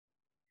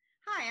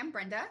I'm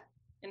Brenda.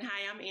 And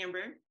hi, I'm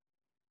Amber.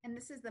 And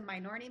this is the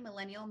Minority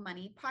Millennial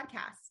Money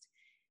Podcast.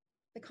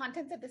 The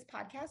contents of this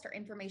podcast are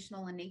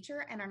informational in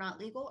nature and are not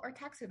legal or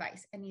tax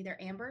advice, and neither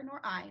Amber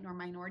nor I nor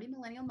Minority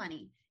Millennial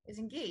Money is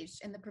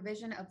engaged in the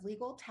provision of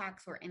legal,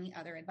 tax, or any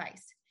other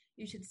advice.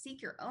 You should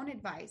seek your own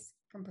advice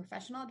from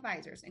professional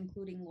advisors,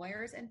 including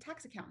lawyers and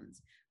tax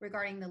accountants,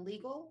 regarding the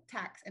legal,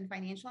 tax, and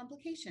financial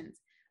implications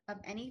of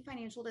any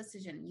financial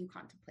decision you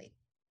contemplate.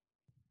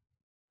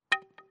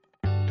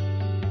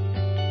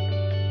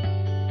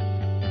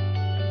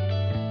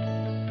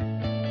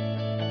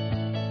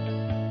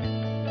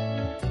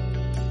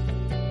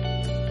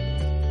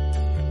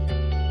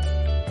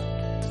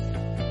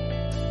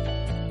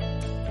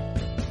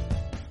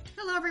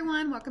 Hello,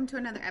 everyone. Welcome to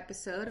another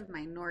episode of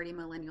Minority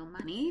Millennial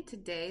Money.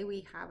 Today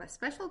we have a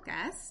special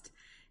guest.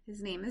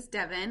 His name is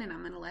Devin, and I'm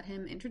going to let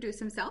him introduce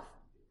himself.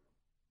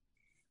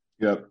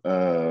 Yep,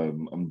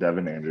 I'm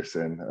Devin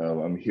Anderson.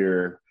 I'm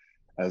here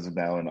as of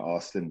now in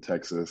Austin,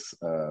 Texas.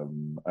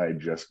 I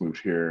just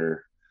moved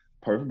here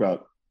probably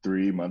about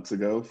 3 months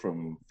ago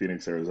from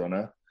Phoenix,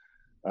 Arizona.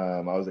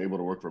 I was able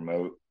to work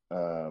remote.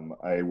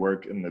 I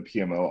work in the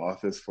PMO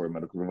office for a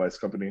medical device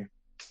company.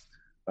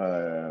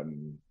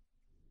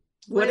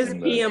 What is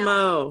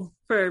PMO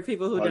for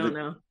people who don't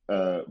know?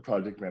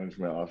 Project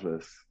management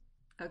office.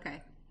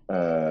 Okay.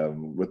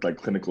 With like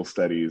clinical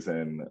studies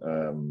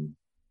and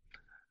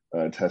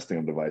testing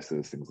of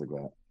devices, things like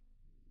that.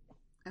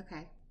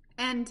 Okay.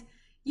 And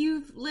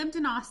you've lived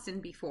in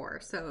Austin before,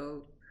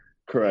 so...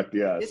 Correct,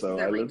 yeah. So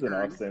I lived in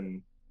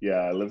Austin.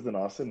 Yeah, I lived in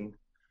Austin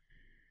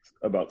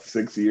about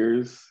 6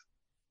 years,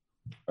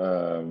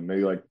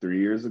 maybe like 3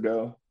 years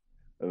ago.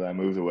 And then I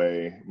moved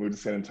to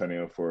San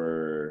Antonio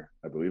for,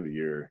 I believe, a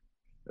year.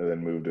 And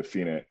then moved to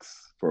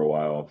Phoenix for a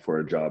while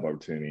for a job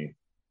opportunity.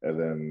 And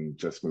then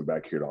just moved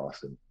back here to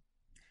Austin.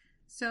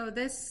 So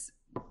this,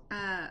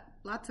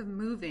 lots of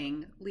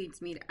moving leads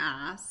me to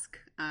ask,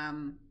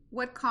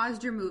 what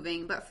caused your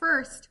moving? But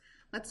first,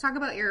 let's talk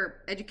about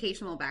your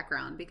educational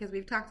background, because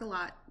we've talked a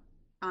lot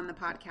on the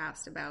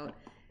podcast about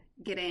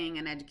getting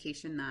an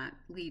education that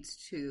leads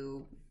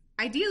to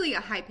ideally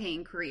a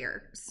high-paying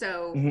career.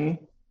 So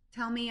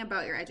Tell me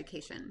about your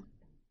education.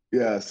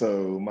 Yeah,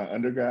 so my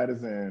undergrad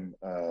is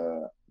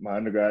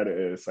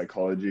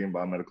psychology and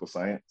biomedical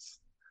science.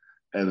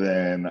 And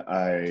then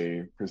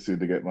I pursued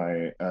to get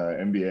my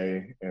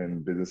MBA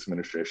in business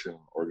administration,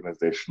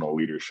 organizational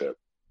leadership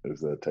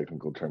is the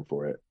technical term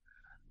for it.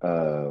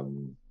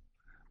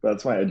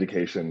 That's my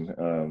education.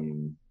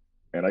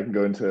 And I can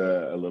go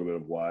into a little bit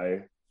of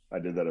why I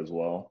did that as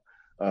well.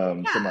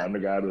 So my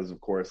undergrad was,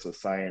 of course, a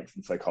science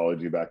and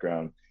psychology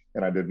background,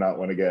 and I did not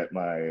want to get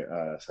my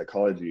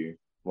psychology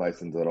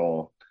license at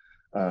all.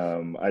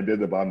 I did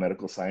the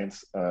biomedical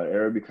science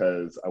area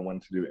because I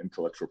wanted to do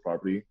intellectual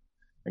property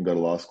and go to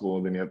law school.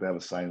 And then you have to have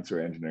a science or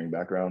engineering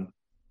background.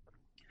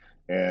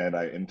 And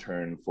I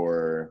interned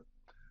for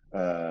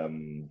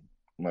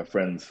my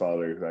friend's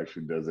father, who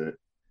actually does it,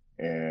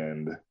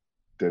 and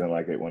didn't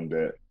like it one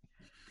bit.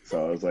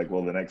 So I was like,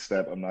 well, the next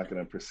step, I'm not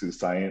going to pursue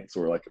science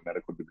or like a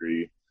medical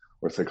degree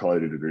or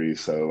psychology degree.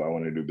 So I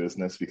want to do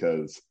business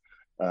because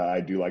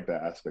I do like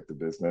that aspect of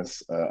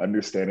business,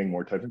 understanding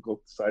more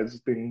technical sides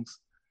of things,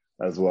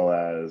 as well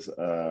as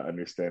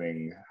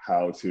understanding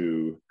how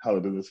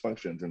the business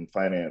functions and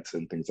finance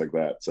and things like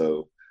that.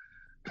 So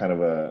kind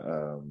of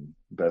a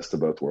best of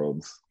both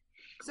worlds.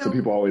 So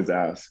people always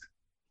ask.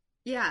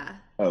 Yeah,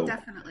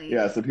 definitely.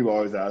 Yeah, so people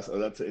always ask,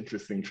 that's an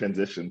interesting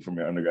transition from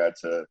your undergrad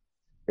to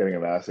getting a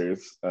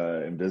master's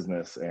in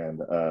business.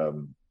 And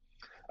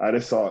I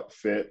just saw it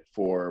fit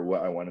for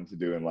what I wanted to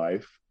do in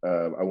life.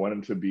 I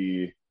wanted to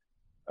be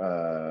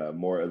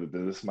more of the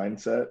business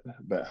mindset,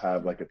 but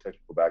have like a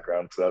technical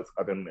background. So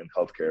I've been in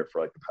healthcare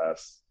for like the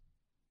past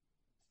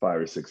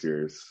 5 or 6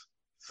 years.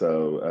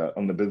 So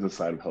on the business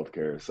side of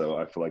healthcare. So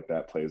I feel like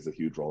that plays a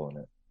huge role in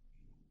it.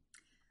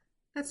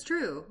 That's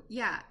true.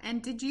 Yeah.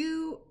 And did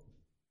you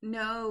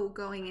know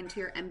going into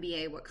your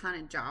MBA what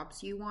kind of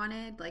jobs you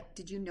wanted? Like,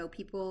 did you know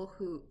people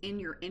who in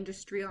your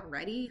industry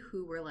already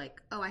who were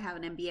like, oh, I have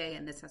an MBA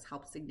and this has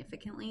helped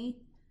significantly?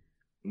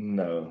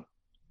 No.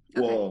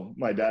 Okay. Well,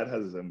 my dad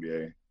has his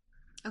MBA.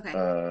 Okay.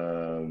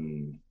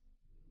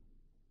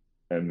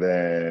 And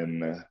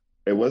then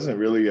it wasn't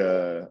really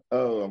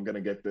I'm going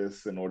to get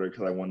this in order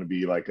because I want to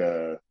be like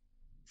a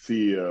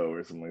CEO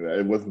or something like that.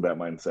 It wasn't that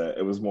mindset.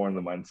 It was more in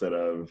the mindset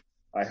of,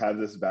 I have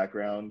this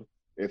background.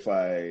 If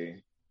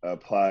I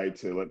apply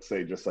to, let's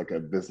say, just like a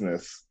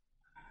business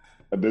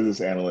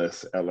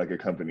analyst at like a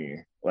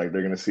company, like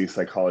they're going to see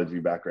psychology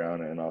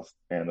background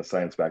and a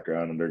science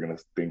background, and they're going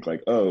to think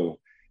like, oh,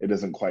 it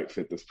doesn't quite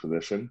fit this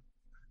position.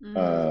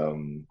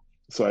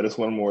 So I just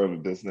wanted more of a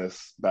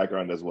business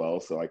background as well,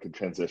 so I could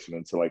transition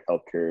into like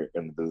healthcare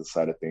and the business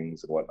side of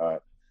things and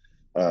whatnot.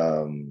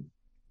 And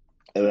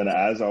then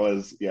as I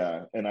was,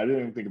 and I didn't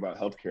even think about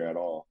healthcare at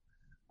all.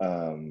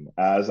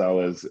 As I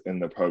was in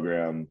the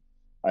program,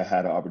 I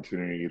had an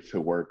opportunity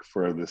to work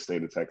for the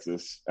state of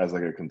Texas as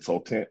like a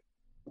consultant.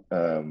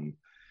 When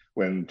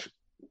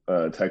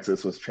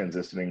Texas was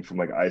transitioning from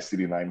like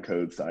ICD-9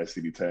 codes to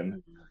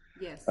ICD-10.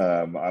 Yes.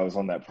 I was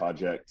on that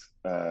project,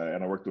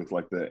 and I worked with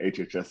like the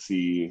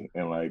HHSC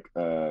and like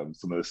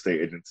some of the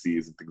state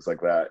agencies and things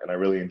like that. And I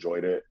really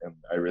enjoyed it, and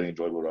I really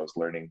enjoyed what I was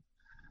learning.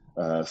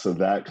 So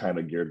that kind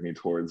of geared me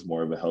towards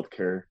more of a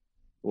healthcare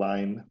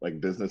line, like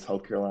business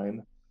healthcare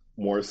line,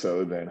 more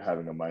so than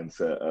having a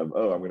mindset of,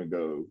 oh, I'm going to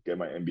go get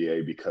my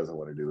MBA because I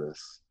want to do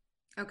this.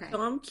 Okay.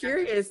 So I'm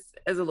curious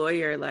as a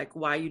lawyer, like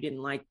why you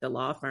didn't like the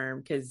law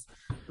firm. Because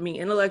I mean,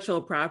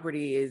 intellectual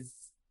property is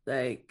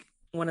like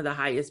one of the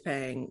highest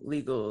paying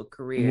legal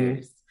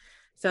careers.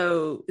 Mm-hmm.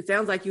 So it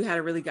sounds like you had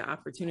a really good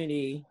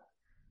opportunity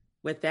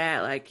with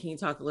that. Like, can you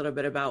talk a little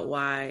bit about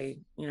why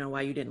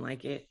you didn't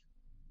like it?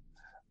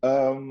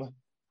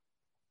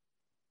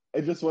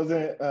 It just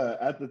wasn't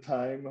at the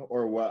time,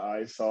 or what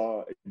I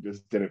saw, it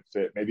just didn't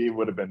fit. Maybe it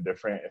would have been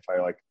different if I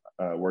like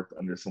worked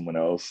under someone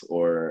else,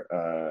 or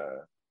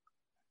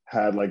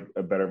had like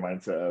a better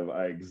mindset of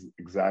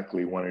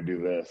exactly want to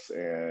do this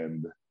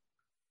and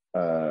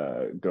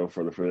go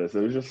further for this.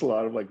 It was just a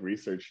lot of like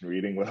research and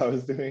reading what I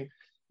was doing.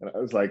 And I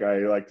was like, I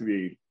like to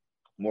be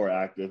more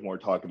active, more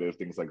talkative,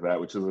 things like that,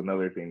 which is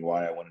another thing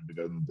why I wanted to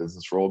go in the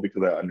business role,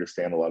 because I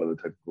understand a lot of the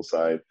technical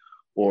side,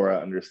 or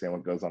I understand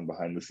what goes on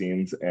behind the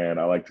scenes. And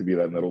I like to be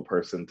that middle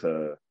person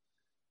to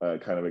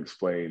kind of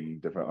explain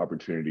different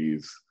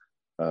opportunities,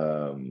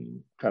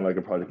 kind of like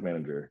a project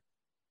manager.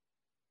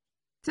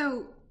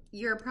 So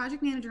you're a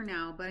project manager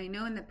now, but I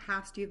know in the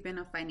past you've been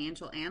a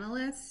financial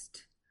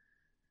analyst.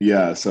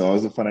 Yeah, so I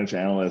was a financial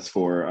analyst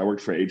I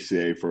worked for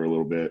HCA for a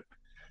little bit.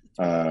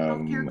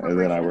 Healthcare Corporation and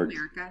then I worked, of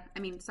America.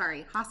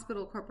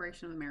 Hospital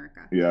Corporation of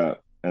America. Yeah,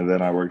 and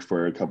then I worked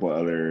for a couple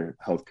other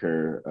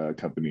healthcare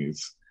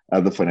companies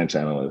as a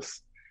financial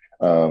analyst.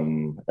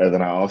 And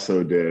then I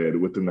also did,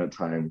 within that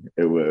time,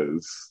 it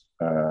was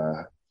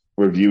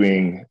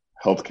reviewing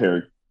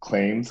healthcare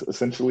claims,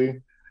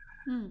 essentially.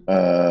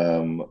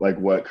 Like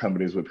what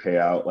companies would pay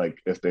out, like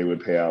if they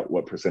would pay out,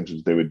 what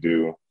percentage they would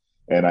do.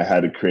 And I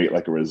had to create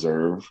like a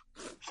reserve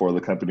for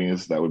the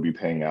companies that would be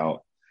paying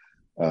out.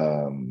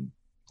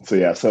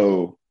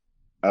 So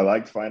I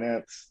liked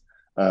finance,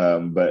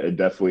 but it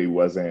definitely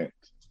wasn't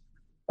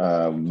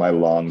my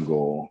long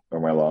goal or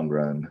my long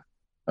run.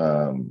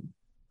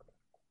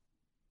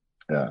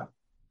 Yeah.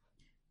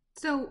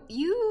 So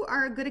you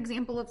are a good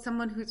example of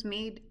someone who's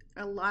made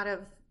a lot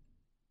of,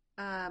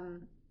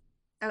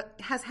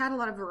 has had a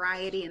lot of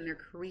variety in their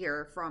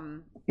career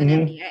from an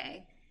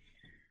MBA.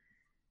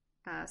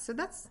 So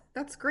that's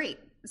great.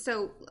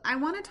 So I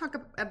want to talk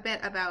a bit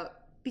about,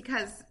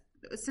 because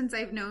since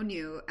I've known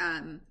you,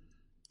 I'm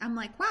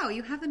like, wow,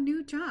 you have a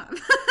new job.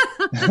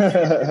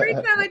 Every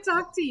time I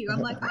talk to you, I'm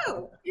like,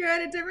 oh, you're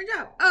at a different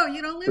job. Oh,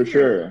 you don't live For here.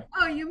 Sure.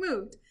 Oh, you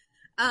moved.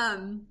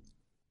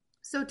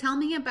 So tell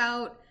me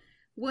about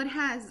what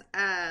has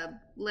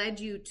led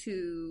you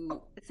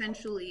to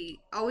essentially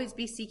always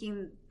be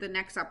seeking the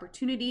next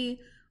opportunity.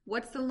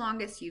 What's the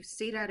longest you've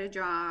stayed at a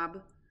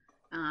job?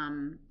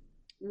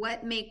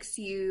 What makes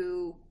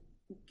you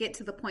get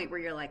to the point where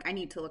you're like, I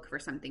need to look for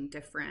something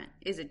different?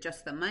 Is it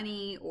just the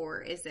money,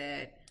 or is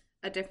it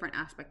a different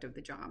aspect of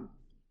the job?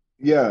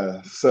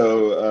 Yeah.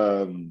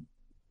 So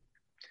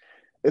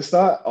it's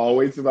not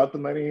always about the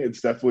money.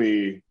 It's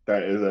definitely,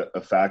 that is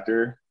a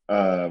factor.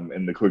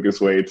 And the quickest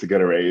way to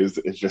get a raise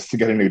is just to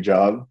get a new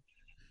job.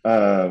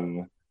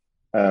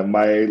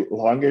 My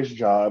longest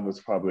job was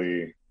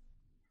probably,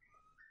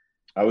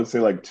 I would say,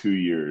 like 2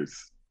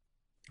 years.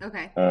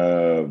 Okay.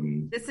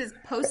 This is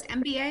post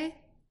MBA?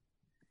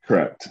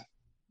 Correct.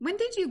 When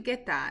did you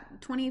get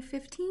that?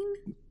 2015?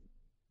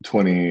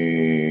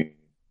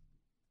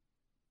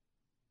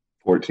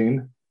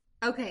 2014.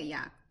 Okay,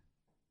 yeah.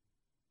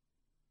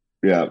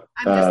 Yeah.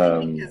 I'm just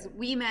thinking because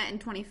we met in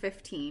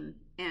 2015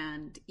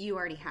 and you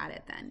already had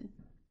it then.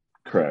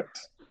 Correct.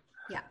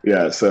 Yeah.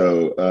 Yeah.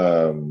 So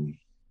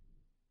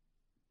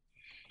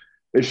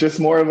it's just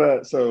more of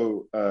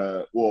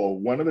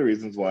one of the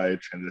reasons why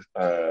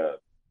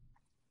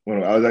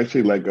when I was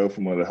actually let go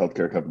from one of the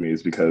healthcare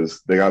companies,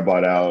 because they got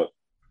bought out,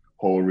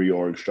 whole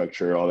reorg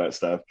structure, all that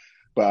stuff.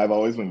 But I've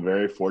always been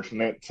very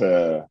fortunate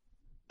to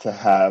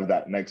have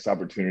that next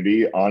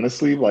opportunity,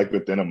 honestly, like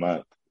within a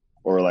month,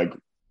 or like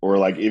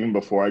even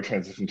before I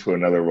transitioned to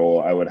another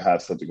role, I would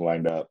have something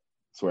lined up.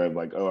 So I'm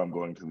like, oh, I'm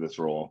going to this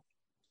role.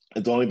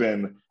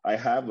 I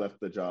have left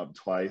the job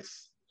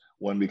twice.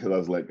 One because I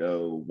was let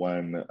go,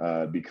 one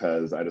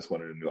because I just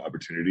wanted a new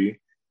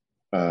opportunity.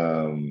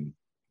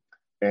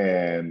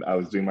 And I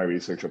was doing my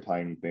research,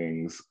 applying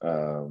things,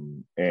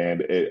 and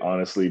it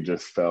honestly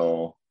just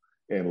fell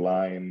in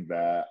line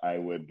that I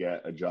would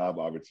get a job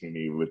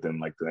opportunity within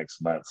like the next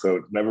month. So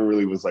it never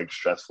really was like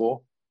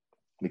stressful,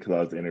 because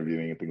I was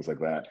interviewing and things like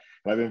that.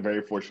 And I've been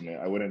very fortunate.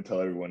 I wouldn't tell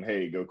everyone,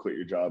 hey, go quit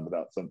your job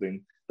without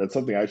something. That's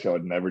something actually I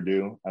would never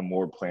do. I'm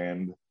more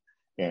planned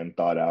and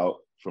thought out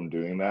from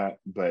doing that.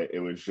 But it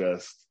was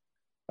just,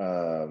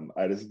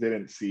 I just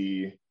didn't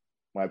see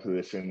my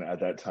position at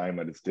that time.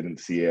 I just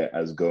didn't see it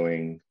as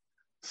going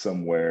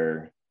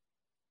somewhere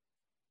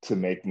to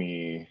make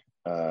me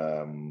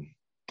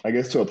I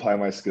guess to apply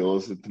my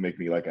skills to make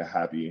me like a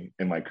happy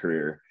in my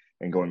career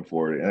and going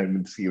forward. And I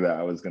didn't see that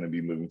I was going to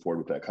be moving forward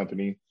with that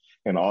company.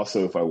 And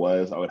also, if I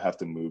was, I would have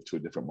to move to a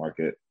different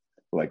market,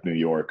 like New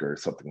York or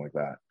something like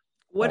that.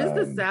 What is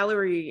the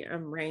salary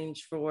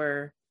range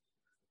for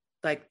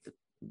like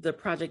the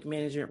project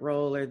management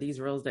role or these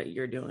roles that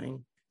you're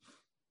doing?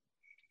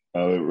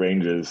 It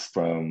ranges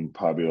from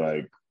probably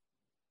like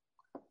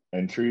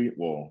entry.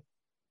 Well,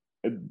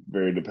 it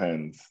very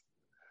depends.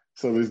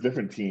 So there's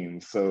different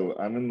teams. So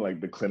I'm in like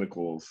the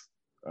clinicals.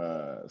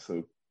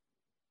 So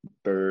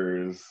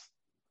there's,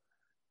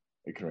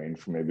 it can range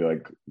from maybe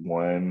like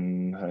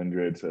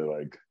 100 to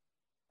like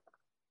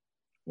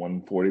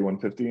 140,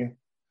 150.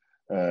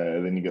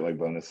 And then you get like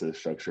bonuses,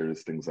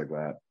 structures, things like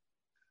that.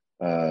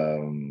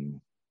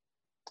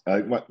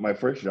 Like my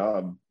first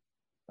job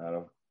out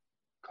of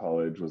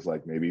college was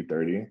like maybe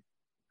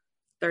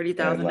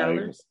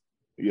 $30,000. like,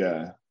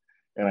 yeah.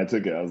 And I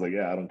took it. I was like,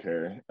 yeah, I don't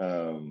care.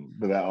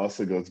 But that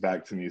also goes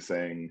back to me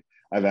saying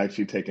I've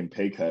actually taken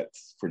pay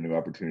cuts for new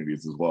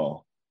opportunities as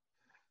well.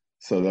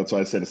 So that's why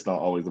I said it's not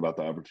always about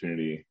the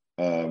opportunity.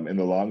 In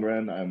the long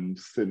run,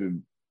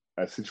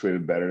 I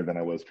situated better than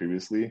I was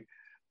previously,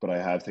 but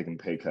I have taken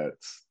pay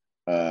cuts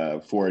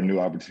for a new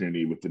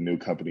opportunity with the new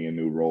company and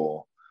new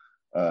role,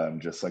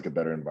 just like a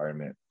better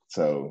environment.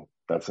 So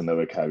that's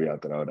another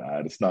caveat that I would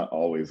add. It's not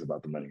always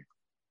about the money.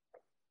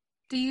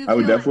 Do you I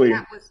would feel definitely,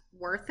 like that was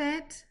worth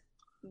it?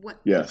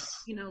 What,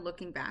 yes.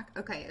 looking back?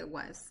 Okay, it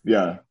was.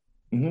 Yeah.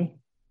 Mm-hmm.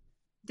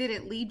 Did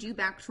it lead you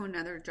back to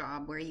another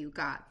job where you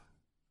got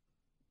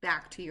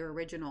back to your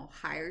original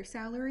higher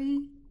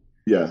salary?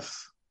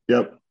 Yes.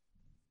 Yep.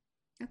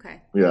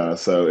 Okay. Yeah.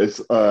 So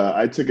it's,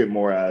 I took it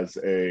more as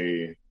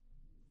a,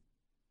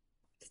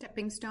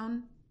 Stepping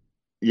stone?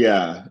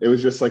 yeah, it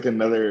was just like a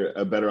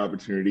better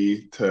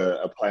opportunity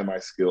to apply my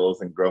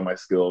skills and grow my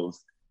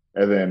skills.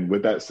 And then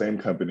with that same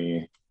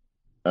company,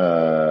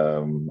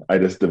 I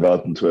just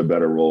developed into a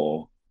better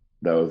role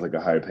that was like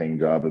a high paying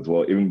job as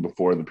well, even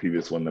before the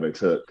previous one that I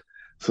took.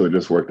 So it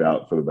just worked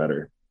out for the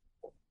better.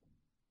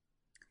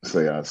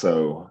 So yeah,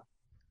 so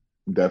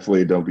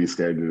definitely don't be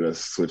scared to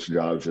just switch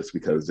jobs just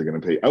because they're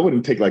gonna pay. I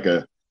wouldn't take like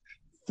a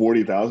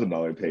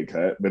 $40,000 pay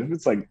cut, but if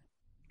it's like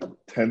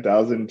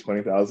 10,000,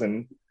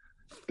 20,000,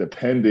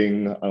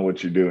 depending on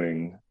what you're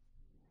doing,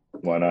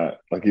 why not?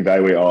 Like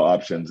evaluate all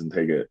options and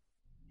take it.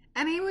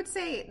 And I would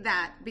say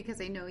that because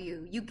I know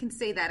you can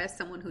say that as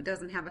someone who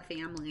doesn't have a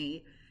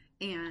family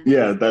and,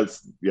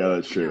 That's you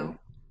know, true.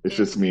 It's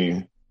just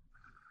me.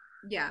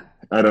 yeah.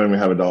 I don't even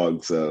have a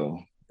dog, so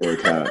or a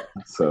cat,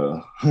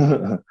 so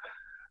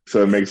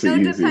so it makes it No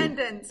easy.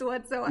 dependence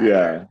whatsoever.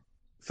 Yeah,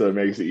 so it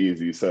makes it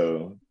easy.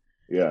 So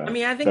I yeah,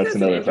 mean, I think that's that's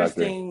an another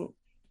factor. interesting,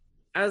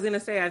 I was going to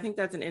say, I think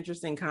that's an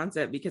interesting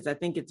concept because I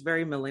think it's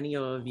very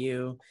millennial of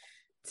you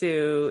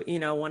to,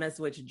 want to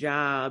switch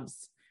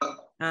jobs.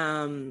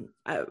 So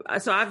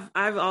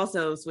I've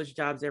also switched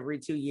jobs every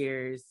 2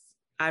 years.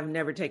 I've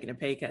never taken a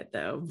pay cut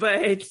though,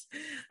 but,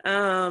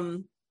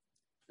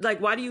 like,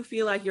 why do you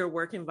feel like your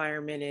work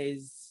environment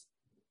is,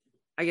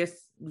 I guess,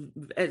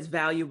 as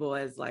valuable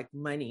as like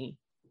money?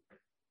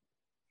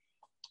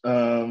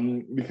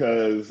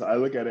 Because I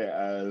look at it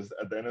as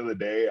at the end of the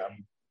day,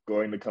 I'm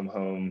going to come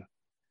home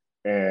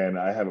and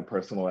I have a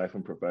personal life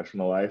and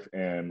professional life,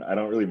 and I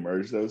don't really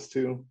merge those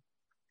two.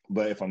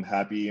 But if I'm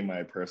happy in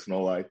my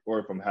personal life, or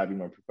if I'm happy in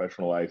my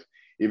professional life,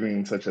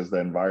 even such as the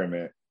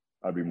environment,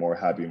 I'd be more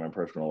happy in my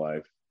personal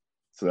life.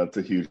 So that's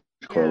a huge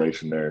Yeah,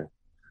 correlation there.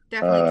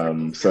 definitely trickles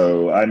down.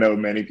 So I know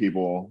many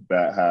people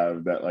that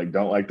have that like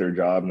don't like their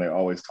job and they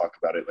always talk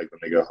about it like when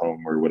they go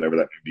home or whatever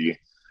that may be.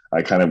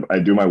 I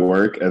do my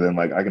work and then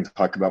like I can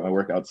talk about my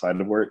work outside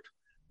of work,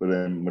 but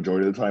then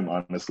majority of the time,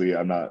 honestly,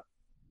 I'm not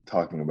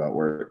talking about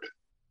work.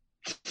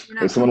 You're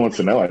If not someone wants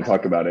to know, complaining I about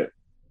talk it. about it.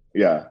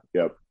 Yeah,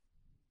 yep.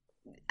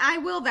 I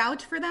will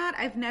vouch for that.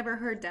 I've never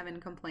heard Devin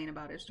complain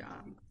about his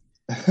job.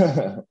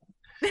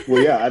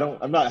 Well, yeah,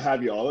 I'm not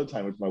happy all the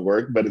time with my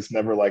work, but it's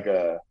never like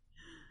a,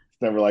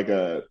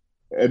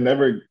 it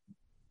never,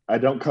 I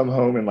don't come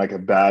home in like a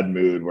bad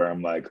mood where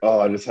I'm like, oh,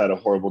 I just had a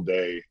horrible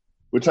day,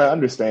 which I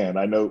understand.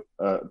 I know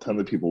tons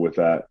of people with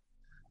that.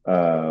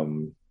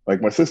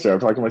 Like my sister,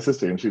 I've talked to my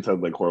sister and she's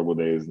had like horrible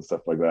days and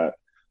stuff like that.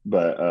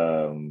 But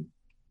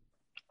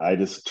I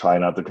just try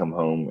not to come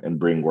home and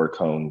bring work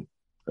home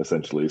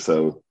essentially.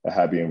 So a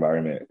happy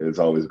environment is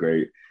always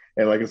great.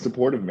 And like a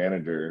supportive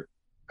manager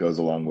goes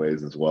a long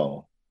ways as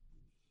well.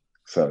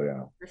 So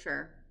yeah. For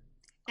sure.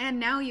 And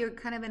now you're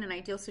kind of in an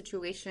ideal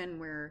situation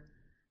where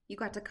you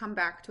got to come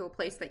back to a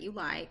place that you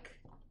like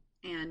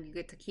and you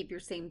get to keep your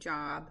same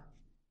job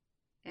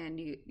and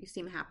you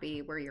seem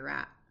happy where you're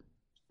at.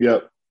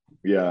 Yep.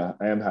 Yeah,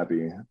 I am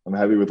happy. I'm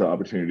happy with the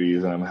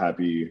opportunities and I'm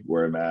happy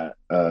where I'm at.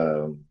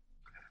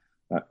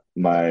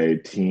 My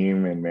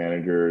team and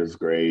manager is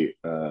great.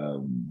 I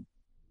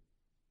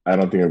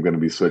don't think I'm going to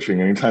be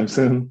switching anytime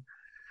soon.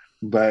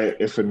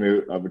 But if a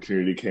new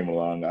opportunity came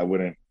along, I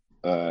wouldn't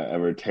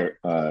ever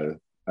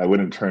I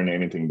wouldn't turn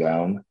anything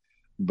down.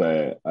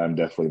 But I'm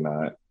definitely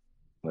not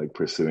like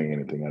pursuing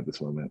anything at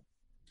this moment.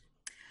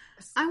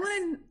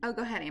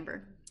 Go ahead,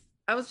 Amber.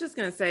 I was just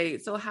going to say,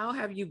 so how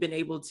have you been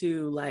able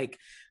to like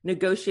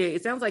negotiate?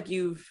 It sounds like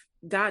you've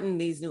gotten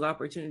these new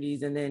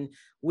opportunities, and then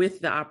with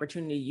the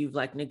opportunity, you've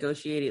like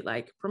negotiated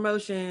like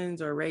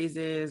promotions or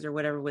raises or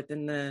whatever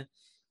within the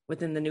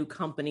new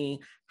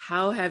company.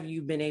 How have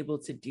you been able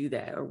to do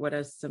that? Or what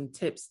are some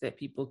tips that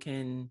people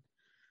can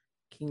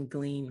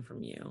glean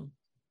from you?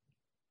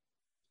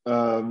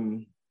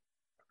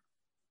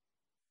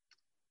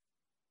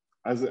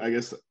 As I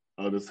guess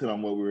I'll just hit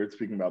on what we were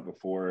speaking about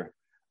before.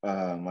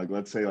 Like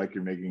let's say like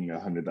you're making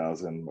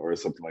 100,000 or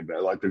something like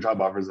that. Like the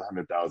job offers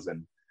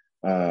 100,000.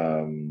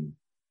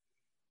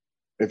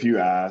 If you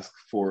ask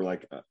for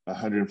like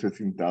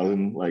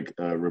 115,000, like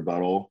a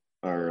rebuttal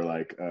or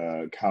like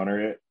counter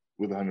it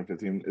with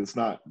 115, it's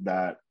not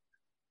that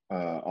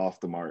off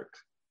the mark,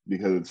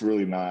 because it's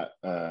really not.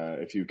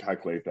 If you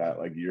calculate that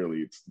like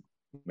yearly, it's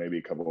maybe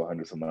a couple of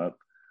hundreds a month.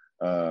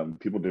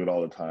 People do it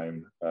all the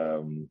time,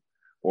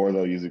 or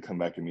they'll usually come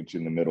back and meet you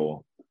in the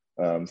middle.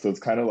 So it's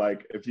kind of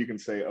like if you can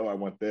say, "Oh, I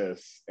want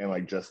this," and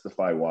like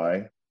justify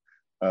why.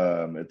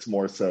 It's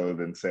more so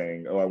than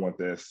saying, "Oh, I want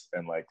this,"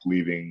 and like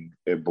leaving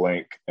it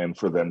blank, and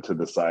for them to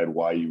decide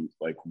why you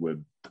like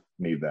would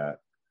need that,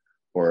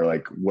 or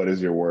like what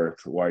is your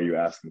worth? Why are you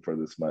asking for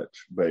this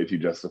much? But if you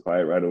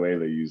justify it right away,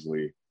 they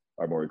usually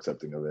are more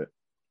accepting of it.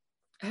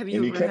 Have you?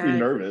 And you can't be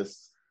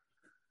nervous.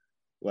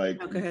 Like,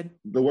 go ahead.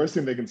 The worst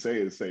thing they can say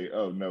is say,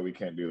 "Oh no, we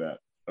can't do that."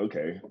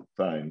 Okay,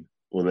 fine.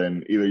 Well,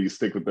 then either you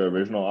stick with the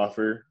original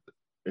offer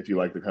if you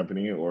like the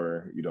company,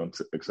 or you don't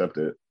accept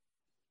it.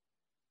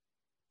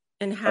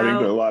 And how? I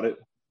think a lot of.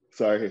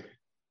 Sorry,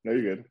 no,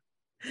 you're good.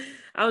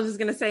 I was just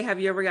gonna say, have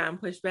you ever gotten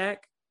pushback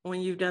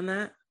when you've done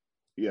that?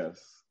 Yes.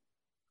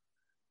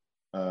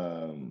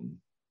 And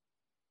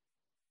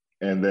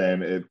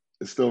then it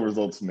still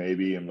results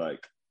maybe in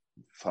like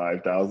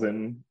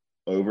 5,000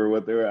 over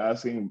what they were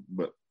asking,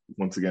 but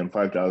once again,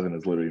 5,000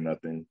 is literally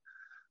nothing.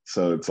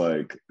 So it's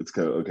like it's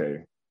okay,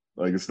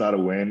 like it's not a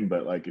win,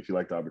 but like if you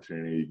like the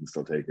opportunity, you can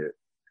still take it.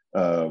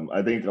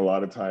 I think a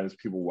lot of times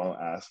people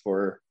won't ask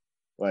for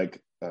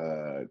like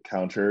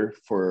counter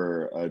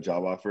for a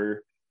job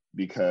offer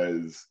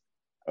because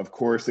of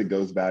course it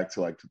goes back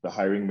to like the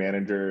hiring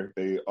manager.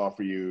 They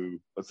offer you,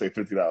 let's say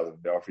 50,000,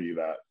 they offer you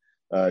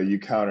that. You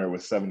counter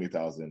with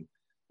 70,000.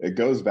 It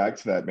goes back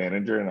to that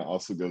manager, and it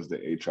also goes to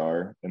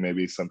HR. And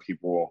maybe some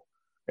people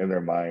in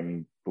their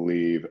mind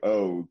believe,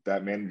 oh,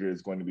 that manager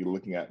is going to be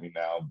looking at me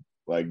now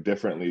like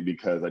differently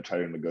because I try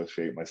to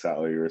negotiate my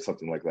salary or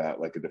something like that,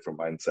 like a different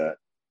mindset.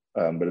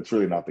 But it's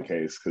really not the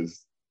case,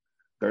 because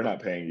they're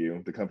not paying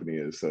you, the company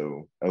is.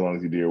 So as long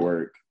as you do your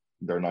work,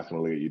 they're not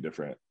going to look at you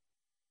different.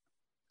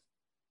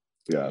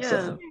 Yeah.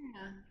 So.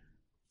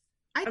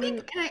 I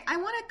think, and I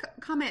want to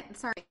comment.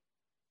 Sorry.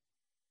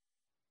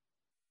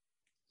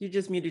 You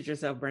just muted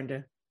yourself,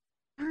 Brenda.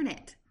 Darn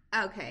it.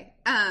 Okay.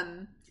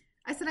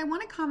 I said I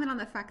want to comment on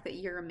the fact that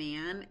you're a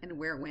man and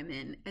we're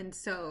women, and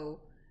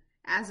so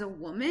as a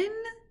woman,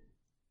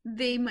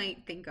 they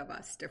might think of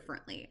us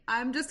differently.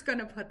 I'm just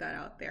gonna put that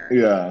out there.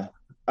 Yeah.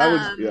 I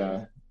would.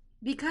 Yeah.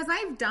 Because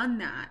I've done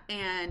that,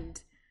 and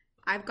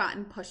I've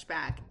gotten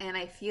pushback, and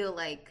I feel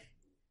like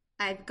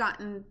I've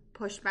gotten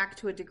pushback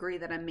to a degree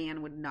that a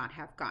man would not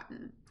have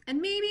gotten.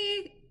 And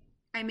maybe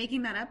I'm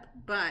making that up,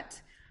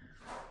 but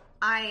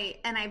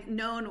I've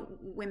known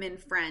women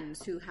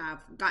friends who have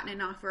gotten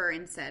an offer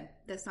and said,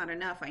 "That's not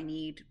enough. I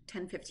need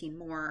 10, 15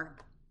 more."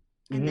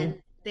 And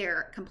then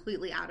they're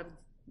completely out of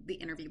the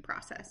interview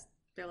process.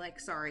 They're like,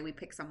 "Sorry, we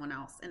picked someone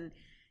else."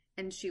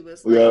 And she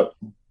was like,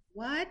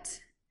 "What?"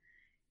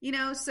 You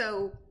know,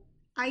 so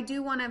I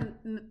do want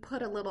to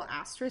put a little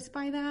asterisk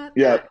by that.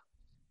 Yeah.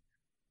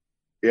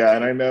 Yeah,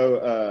 and I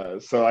know,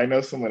 so I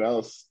know someone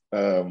else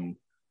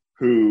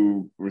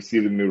who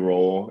received a new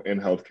role in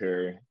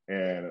healthcare,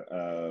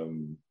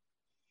 and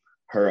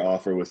her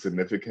offer was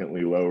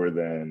significantly lower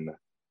than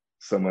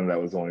someone that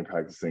was only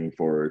practicing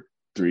for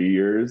 3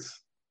 years,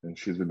 and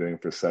she's been doing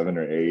it for 7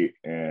 or 8,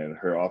 and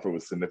her offer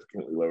was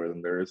significantly lower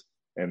than theirs.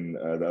 And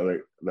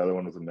the other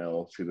one was a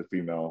male; she's a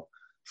female.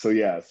 So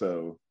yeah,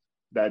 so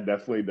that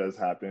definitely does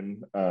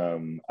happen.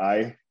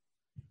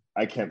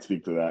 I can't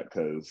speak to that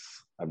because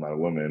I'm not a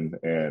woman,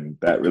 and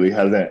that really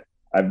hasn't.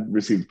 I've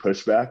received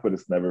pushback, but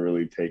it's never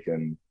really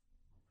taken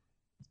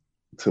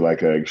to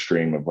like an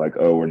extreme of like,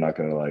 oh, we're not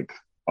going to like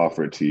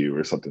offer it to you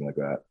or something like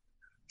that.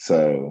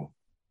 So,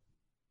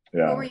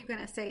 yeah. What were you going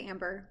to say,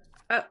 Amber?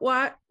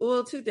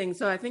 Well, two things.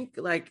 So I think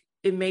like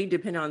it may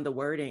depend on the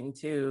wording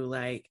too.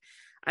 Like,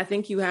 I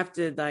think you have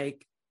to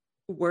like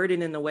word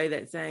it in the way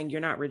that's saying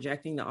you're not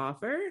rejecting the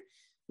offer.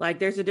 Like,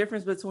 there's a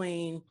difference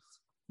between,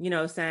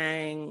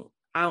 saying,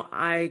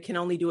 I can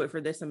only do it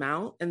for this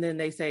amount. And then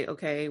they say,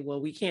 okay, well,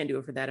 we can't do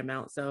it for that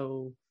amount.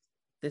 So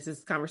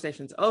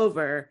conversation's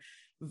over,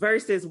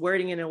 versus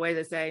wording in a way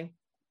that say,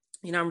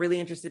 I'm really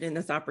interested in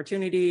this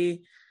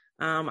opportunity.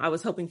 I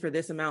was hoping for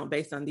this amount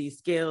based on these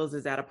skills.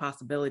 Is that a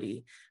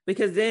possibility?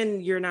 Because then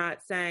you're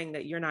not saying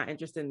that you're not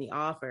interested in the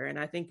offer. And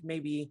I think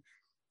maybe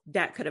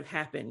that could have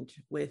happened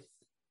with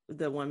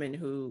the woman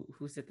who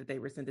said that they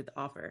rescinded the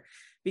offer,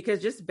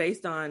 because just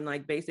based on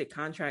like basic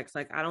contracts,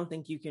 like I don't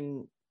think you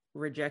can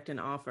reject an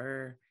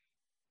offer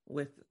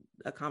with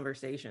a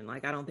conversation.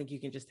 Like I don't think you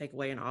can just take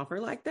away an offer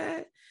like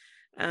that.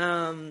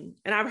 And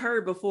I've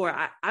heard before,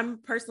 I'm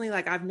personally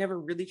like, I've never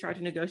really tried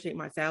to negotiate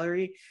my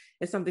salary.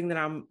 It's something that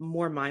I'm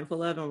more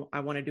mindful of, and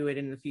I want to do it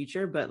in the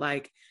future. But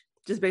like,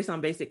 just based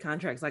on basic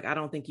contracts, like I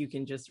don't think you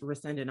can just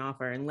rescind an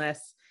offer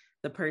unless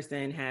the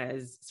person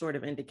has sort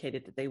of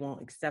indicated that they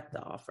won't accept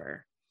the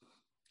offer.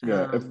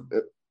 Yeah,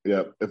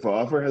 if an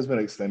offer has been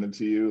extended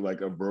to you,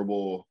 like a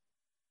verbal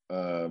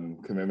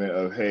commitment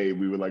of, hey,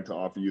 we would like to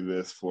offer you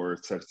this for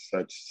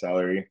such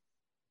salary,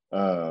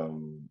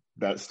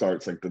 that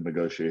starts like the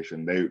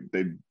negotiation.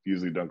 They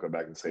usually don't go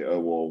back and say, oh,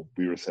 well,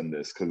 we rescind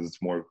this, because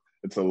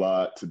it's a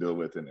lot to deal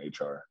with in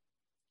HR.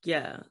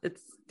 Yeah, it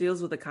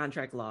deals with the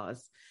contract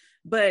laws.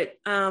 But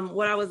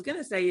what I was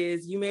gonna say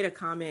is, you made a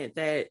comment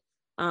that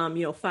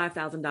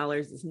 $5,000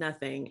 is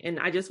nothing, and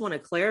I just want to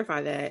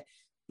clarify that.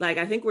 Like,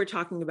 I think we're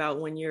talking about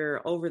when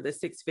you're over the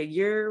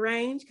 6-figure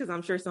range, because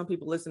I'm sure some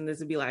people listening to this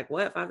would be like,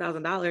 what,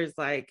 $5,000?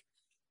 Like,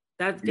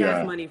 that's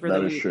gas money for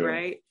the week,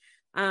 right?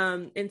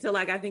 And so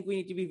like, I think we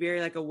need to be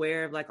very like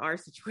aware of like our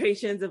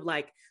situations of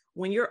like,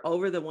 when you're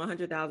over the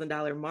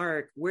 $100,000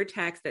 mark, we're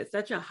taxed at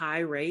such a high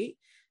rate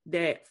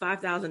that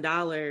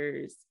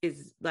 $5,000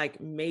 is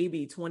like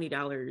maybe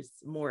 $20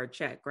 more a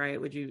check,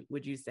 right? Would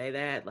you say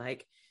that?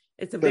 Like,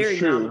 it's a very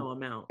nominal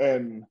amount.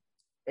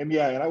 And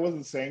yeah, and I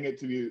wasn't saying it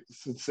to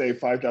say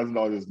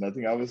 $5,000 is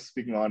nothing. I was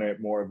speaking on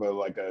it more of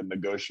a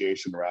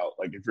negotiation route.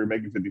 Like, if you're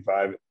making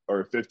 55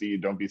 or 50,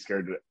 don't be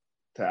scared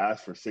to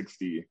ask for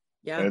 60.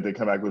 Yeah. And if they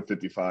come back with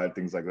 55,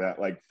 things like that,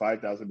 like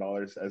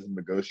 $5,000 as a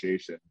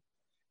negotiation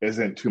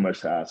isn't too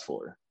much to ask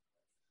for.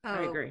 Oh,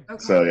 I agree.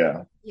 Okay. So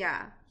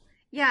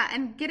yeah,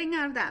 and getting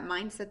out of that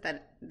mindset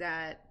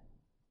that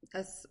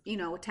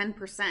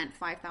 10%,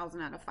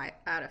 5,000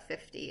 out of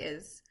 50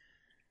 is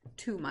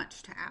too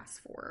much to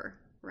ask for,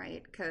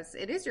 right? Because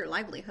it is your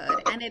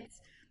livelihood, and it's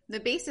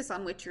the basis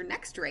on which your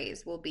next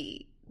raise will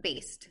be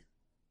based,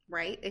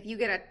 right? If you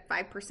get a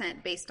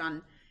 5% based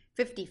on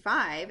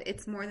 55,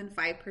 it's more than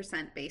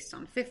 5% based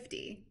on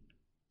 50.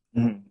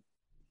 Mm-hmm.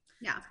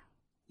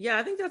 Yeah,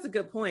 I think that's a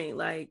good point.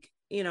 Like,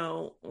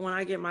 when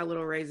I get my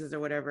little raises or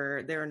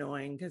whatever, they're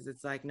annoying because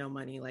it's like no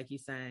money, like you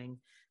saying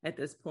at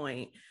this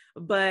point.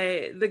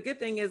 But the good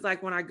thing is,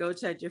 like, when I go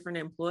to a different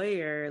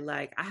employer,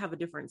 like I have a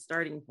different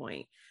starting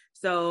point.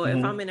 So if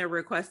I'm going to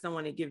request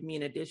someone to give me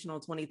an additional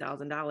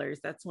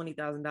 $20,000, that's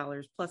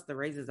 $20,000 plus the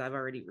raises I've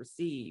already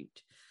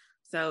received.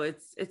 So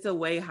it's a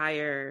way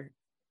higher,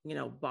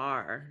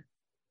 bar.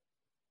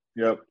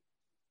 Yep.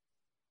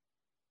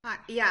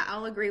 Yeah,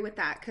 I'll agree with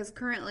that, because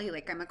currently,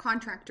 like, I'm a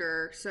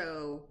contractor,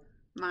 so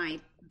my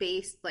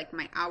base, like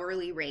my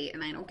hourly rate,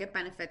 and I don't get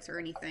benefits or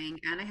anything,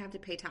 and I have to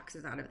pay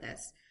taxes out of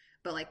this.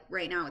 But like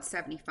right now it's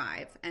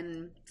 75,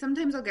 and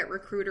sometimes I'll get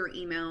recruiter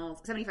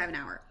emails, 75 an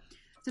hour.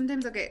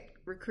 Sometimes I'll get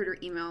recruiter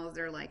emails.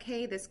 They're like,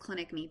 hey, this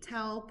clinic needs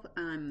help.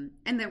 And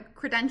the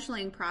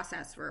credentialing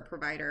process for a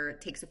provider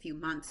takes a few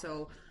months.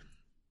 So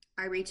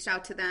I reached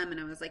out to them and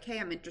I was like, hey,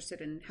 I'm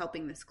interested in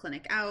helping this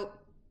clinic out.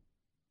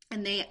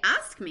 And they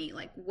asked me,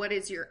 like, what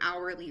is your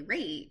hourly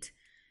rate?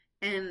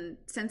 And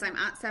since I'm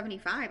at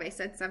 75, I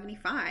said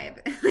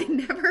 75. I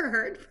never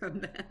heard from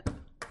them.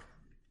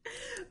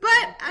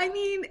 But I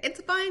mean,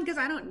 it's fine because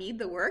I don't need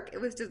the work. It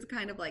was just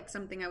kind of like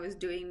something I was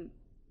doing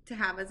to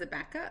have as a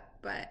backup.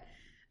 But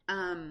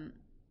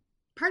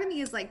part of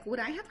me is like, would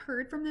I have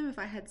heard from them if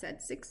I had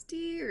said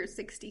 60 or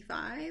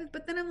 65?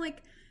 But then I'm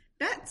like,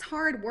 that's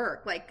hard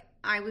work. Like,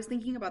 I was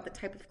thinking about the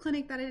type of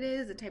clinic that it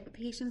is, the type of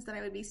patients that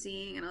I would be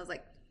seeing. And I was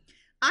like,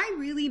 I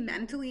really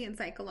mentally and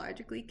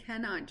psychologically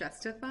cannot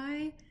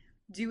justify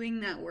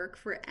doing that work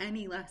for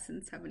any less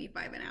than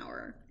 75 an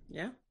hour.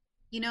 Yeah.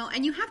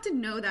 And you have to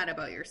know that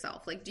about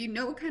yourself. Like, do you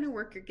know what kind of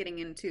work you're getting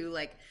into?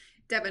 Like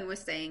Devin was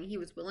saying, he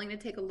was willing to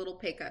take a little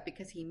pay cut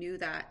because he knew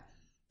that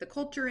the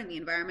culture and the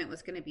environment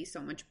was going to be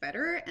so much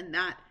better. And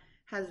that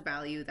has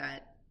value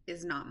that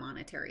is not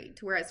monetary.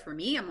 Whereas for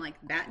me, I'm like,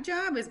 that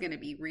job is going to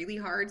be really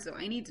hard. So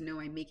I need to know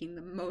I'm making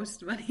the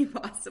most money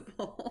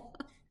possible.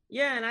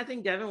 Yeah, and I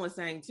think Devin was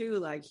saying too,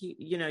 like,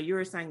 you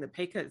were saying the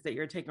pay cuts that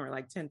you're taking are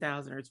like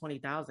 10,000 or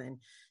 20,000.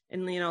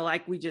 And,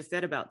 like we just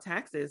said about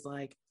taxes,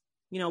 like,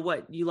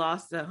 what, you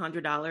lost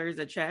 $100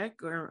 a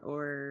check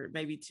or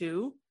maybe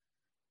 $2.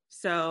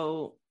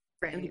 So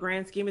right. In the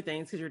grand scheme of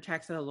things, because you're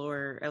taxed at a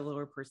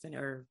lower percent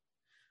or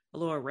a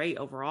lower rate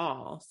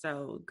overall.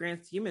 So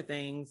grand scheme of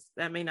things,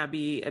 that may not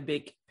be a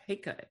big pay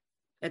cut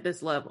at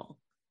this level.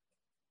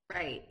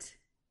 Right.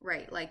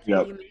 Like,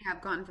 yep. You may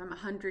have gone from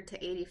 100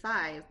 to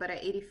 85, but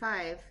at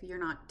 85, you're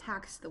not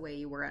taxed the way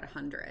you were at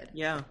 100.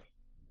 Yeah.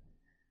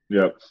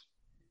 Yep.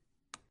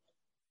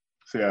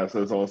 So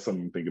it's all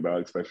something to think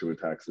about, especially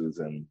with taxes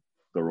and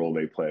the role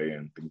they play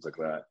and things like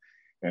that.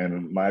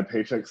 And my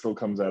paycheck still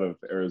comes out of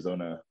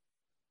Arizona.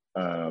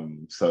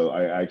 So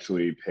I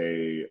actually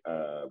pay,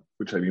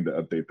 which I need to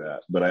update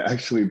that, but I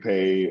actually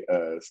pay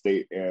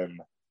state and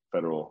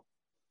federal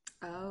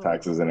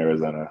taxes in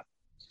Arizona.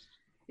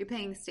 You're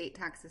paying state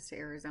taxes to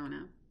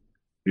Arizona.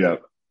 Yeah.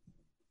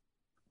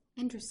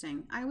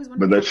 Interesting. I always But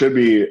wondered that how should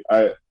much. be,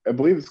 I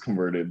believe it's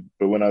converted.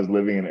 But when I was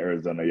living in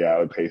Arizona, yeah, I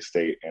would pay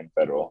state and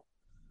federal.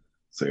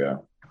 So yeah.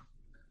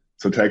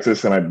 So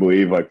Texas and I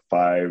believe like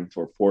 4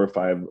 or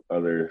 5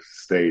 other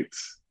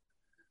states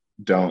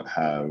don't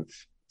have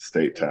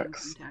state State income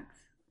tax, tax.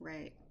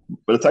 Right.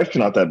 but it's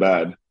actually not that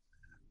bad.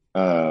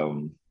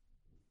 Um,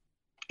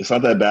 it's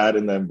not that bad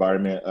in the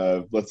environment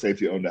of, let's say,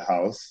 if you owned a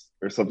house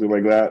or something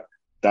like that,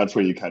 that's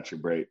where you catch your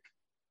break.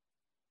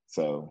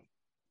 So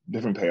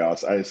different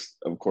payoffs.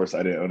 Of course,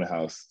 I didn't own a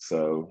house,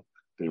 so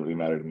it didn't really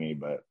matter to me.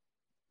 But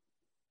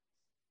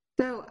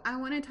So I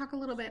want to talk a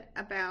little bit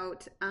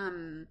about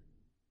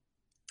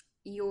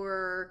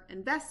your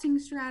investing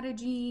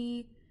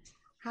strategy.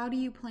 How do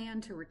you plan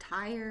to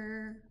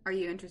retire? Are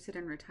you interested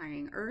in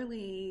retiring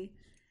early?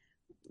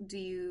 Do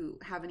you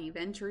have any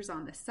ventures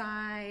on the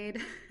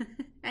side?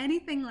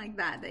 Anything like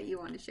that you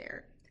want to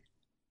share?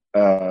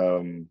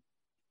 um,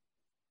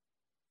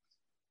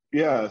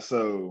 yeah,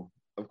 so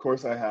of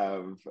course I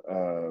have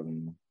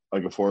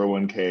like a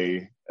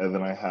 401k, and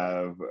then I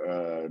have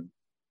a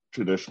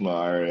traditional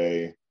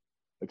IRA,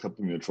 a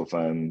couple mutual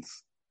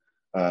funds.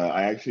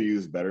 I actually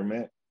use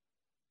Betterment.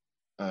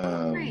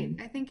 Oh, great.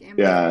 I think Amber's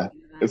Yeah,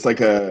 looking at that.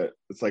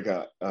 it's like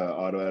a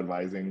auto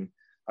advising.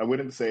 I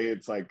wouldn't say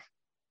it's like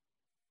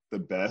the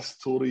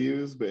best tool to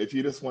use, but if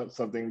you just want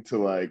something to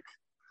like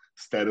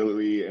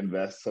steadily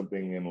invest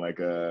something in like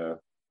a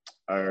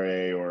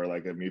IRA or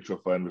like a mutual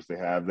fund, which they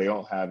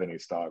don't have any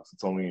stocks.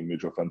 It's only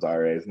mutual funds,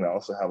 IRAs, and they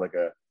also have like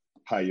a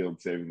high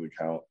yield savings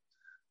account.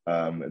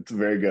 It's a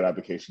very good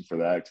application for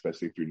that,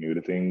 especially if you're new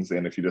to things.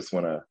 And if you just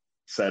want to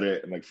set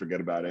it and like forget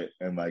about it,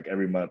 and like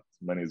every month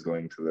money is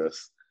going to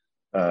this.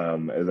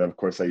 And then of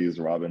course I use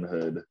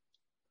Robinhood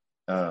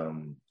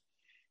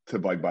to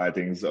like buy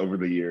things over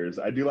the years.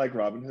 I do like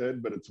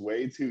Robinhood, but it's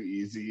way too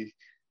easy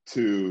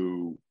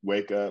to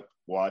wake up,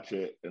 watch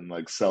it, and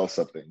like sell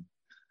something.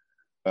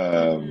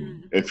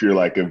 Mm, If you're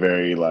like a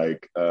very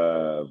like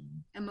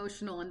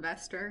emotional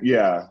investor.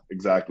 yeah,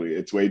 exactly.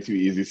 It's way too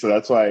easy. So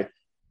that's why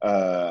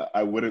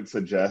I wouldn't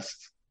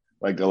suggest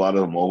like a lot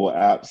of the mobile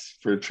apps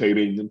for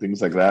trading and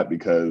things like that,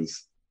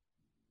 because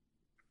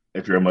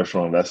if you're an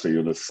emotional investor,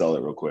 you'll just sell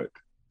it real quick.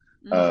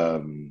 Mm.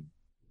 Um,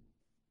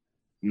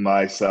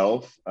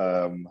 myself,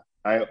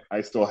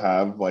 I still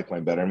have like my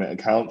Betterment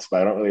accounts,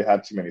 but I don't really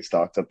have too many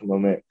stocks at the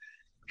moment.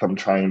 I'm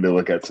trying to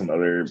look at some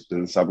other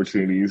business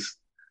opportunities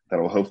that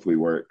will hopefully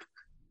work.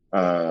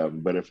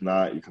 But if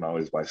not, you can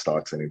always buy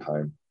stocks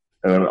anytime.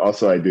 And then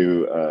also I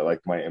do like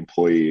my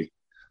employee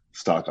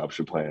stock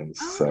option plans.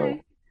 Oh, So,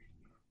 okay.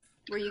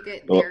 Where you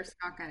get well, their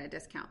stock at a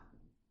discount.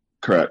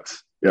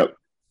 correct. Yep.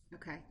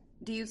 Okay.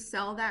 Do you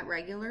sell that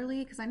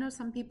regularly? Because I know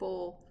some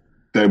people,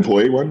 The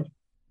employee one?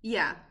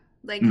 yeah,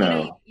 like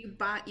No. you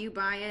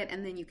buy it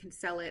and then you can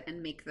sell it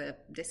and make the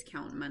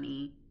discount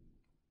money.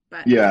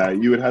 But Yeah,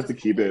 some you would people have to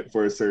just hold keep it. it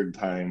for a certain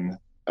time.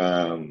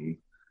 Um,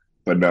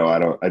 but no, I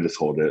don't. I just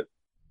hold it.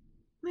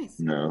 Nice.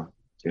 No.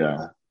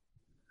 Yeah.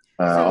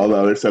 All So, the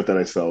other stuff that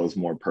I sell is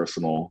more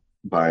personal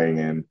buying,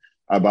 and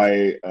I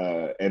buy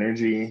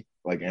energy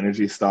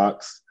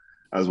stocks,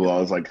 as well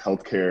okay. as like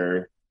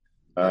healthcare.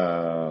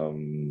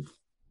 Um,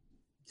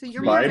 So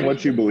you're more of buying an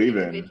what you believe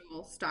in.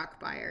 individual stock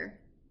buyer.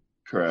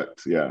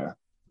 Correct. Yeah.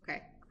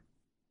 Okay.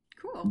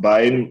 Cool.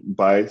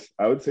 Buy.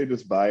 I would say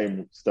just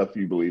buying stuff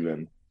you believe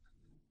in.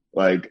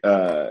 Like,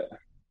 I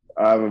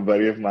have a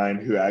buddy of mine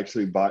who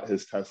actually bought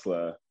his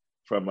Tesla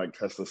from like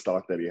Tesla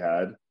stock that he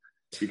had,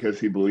 because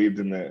he believed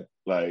in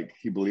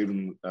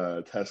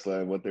Tesla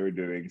and what they were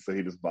doing. So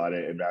he just bought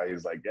it, and now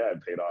he's like, yeah,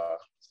 it paid off,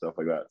 stuff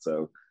like that.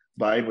 So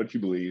buying what you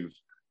believe,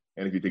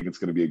 and if you think it's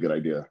going to be a good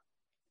idea.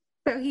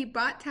 So he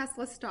bought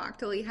Tesla stock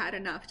till he had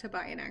enough to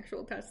buy an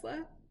actual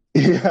Tesla.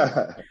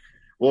 Yeah.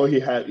 Well, he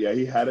had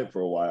it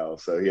for a while,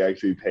 so he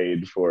actually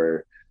paid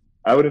for.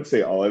 I wouldn't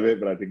say all of it,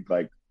 but I think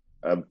like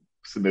a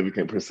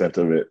significant percent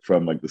of it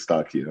from like the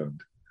stock he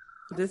owned.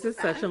 That's This not is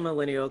such bad. a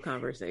millennial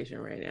conversation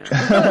right now.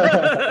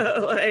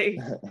 Like,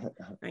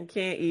 I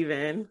can't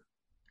even.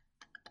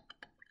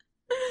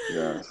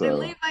 Yeah. I leave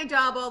So my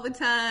job all the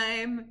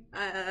time.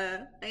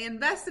 I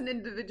invest in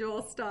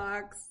individual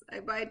stocks. I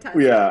buy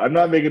Tesla. yeah, I'm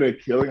not making a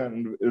killing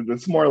on.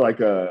 It's more like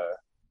a It's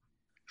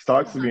a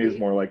stocks to me is hobby.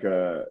 more like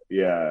a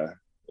yeah.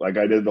 Like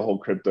I did the whole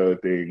crypto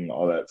thing,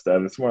 all that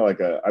stuff. It's more like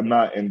I'm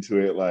not into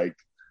it like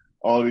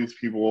all these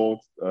people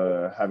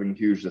having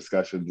huge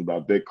discussions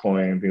about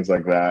Bitcoin, things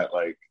like that.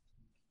 Like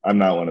I'm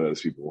not one of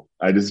those people.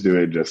 I just do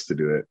it just to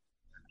do it.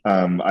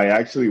 I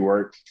actually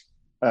worked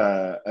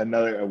a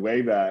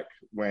way back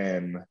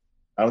when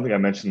I don't think I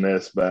mentioned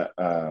this, but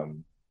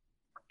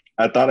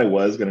I thought I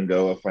was going to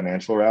go a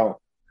financial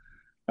route.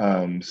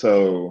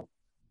 So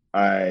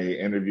I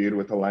interviewed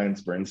with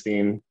Alliance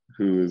Bernstein,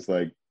 who is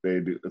like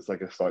it's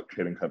like a stock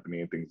trading company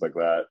and things like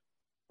that.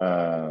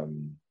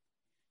 Um,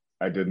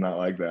 I did not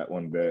like that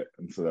one bit,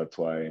 and so that's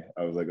why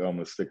I was like, oh, I'm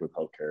gonna stick with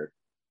healthcare.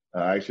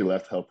 I actually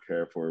left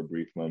healthcare for a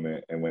brief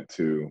moment and went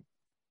to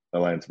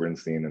Alliance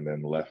Bernstein, and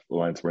then left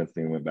Alliance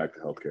Bernstein and went back to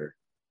healthcare.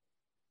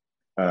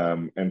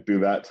 And through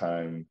that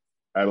time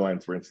at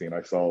AllianceBernstein,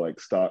 I saw like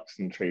stocks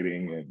and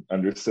trading and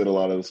understood a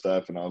lot of the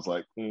stuff. And I was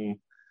like,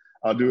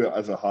 I'll do it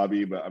as a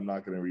hobby, but I'm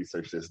not going to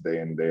research this day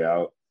in, day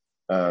out.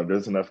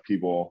 There's enough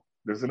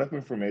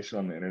information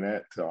on the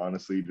internet to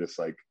honestly just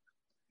like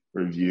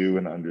review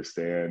and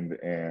understand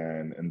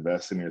and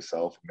invest in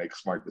yourself, make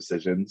smart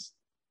decisions.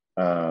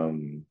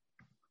 And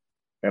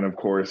of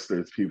course,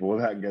 there's people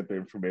that get their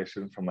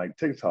information from like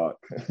TikTok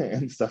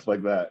and stuff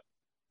like that.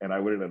 And I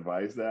wouldn't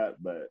advise that,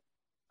 but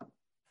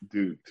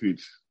do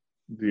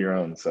your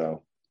own.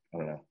 So I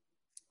don't know.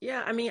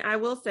 Yeah, I mean, I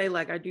will say,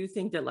 like, I do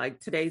think that like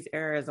today's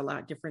era is a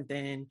lot different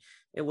than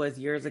it was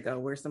years ago,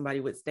 where somebody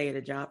would stay at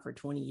a job for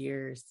 20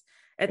 years.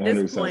 At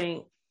this 100%.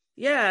 Point,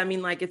 yeah, I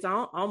mean, like, it's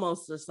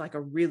almost just like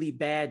a really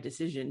bad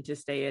decision to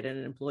stay at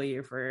an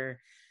employer for,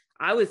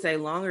 I would say,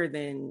 longer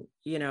than,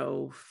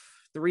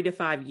 3 to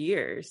 5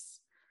 years.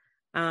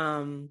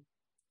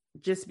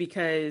 Just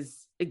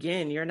because,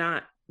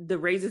 again, the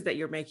raises that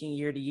you're making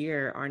year to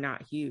year are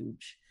not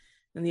huge.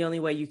 And the only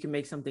way you can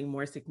make something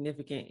more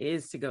significant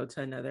is to go to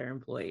another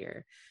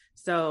employer.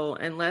 So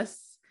unless,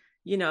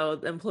 the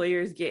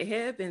employers get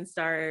hip and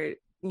start,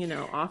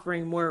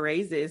 offering more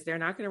raises, they're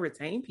not going to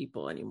retain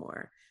people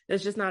anymore.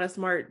 That's just not a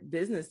smart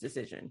business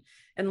decision.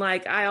 And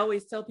like, I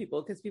always tell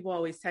people, because people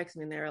always text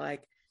me and they're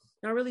like,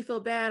 I really feel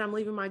bad. I'm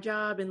leaving my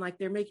job. And like,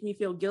 they're making me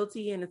feel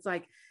guilty. And it's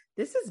like,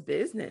 this is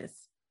business.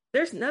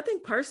 There's nothing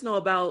personal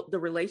about the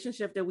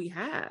relationship that we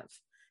have.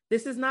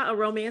 This is not a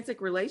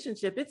romantic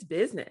relationship. It's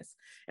business.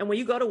 And when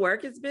you go to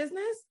work, it's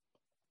business.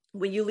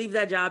 When you leave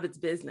that job, it's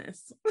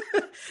business.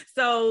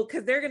 So,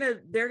 cause they're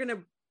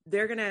going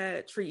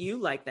to treat you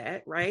like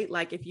that, right?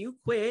 Like if you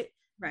quit,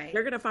 right,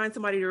 they're going to find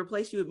somebody to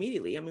replace you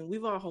immediately. I mean,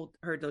 we've all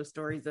heard those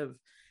stories of,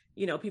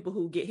 people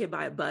who get hit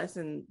by a bus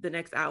and the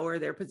next hour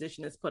their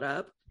position is put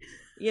up.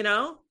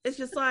 It's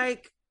just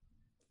like,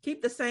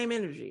 keep the same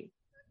energy.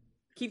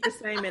 Keep the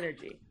same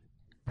energy.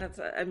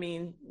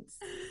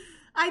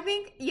 I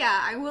think, yeah,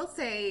 I will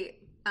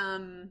say,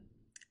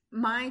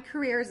 my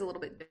career is a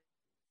little bit,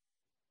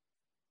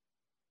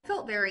 I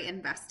felt very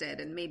invested,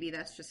 and maybe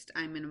that's just,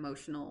 I'm an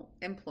emotional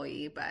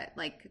employee, but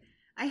like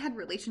I had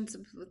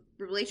relationships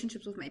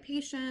with my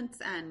patients,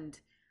 and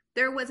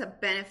there was a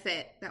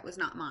benefit that was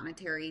not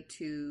monetary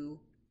to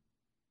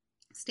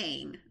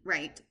staying,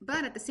 right?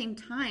 But at the same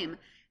time,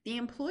 the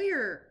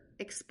employer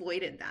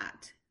exploited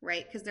that,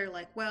 right? Because they're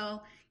like,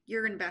 well,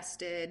 you're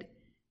invested,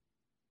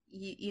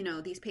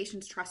 these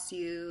patients trust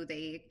you,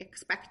 they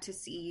expect to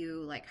see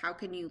you, like, how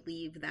can you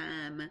leave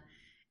them?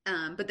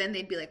 But then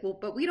they'd be like, well,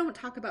 but we don't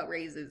talk about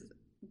raises,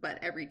 but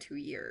every 2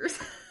 years,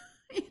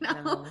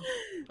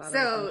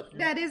 So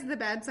that is the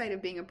bad side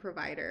of being a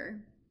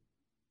provider.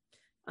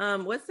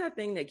 What's that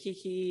thing that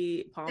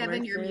Keke Palmer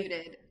Devin, you're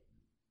muted.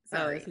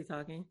 Sorry. Oh, is he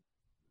talking?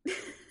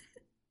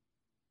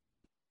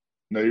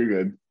 No, you're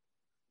good.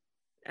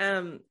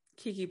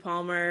 Keke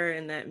Palmer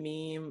and that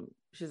meme,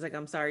 she's like,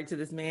 I'm sorry to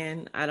this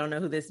man. I don't know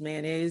who this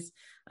man is.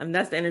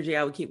 That's the energy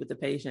I would keep with the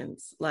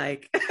patients.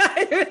 Like,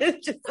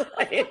 just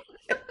like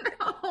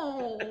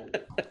no.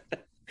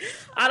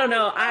 I don't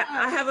know.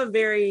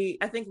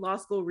 I think law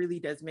school really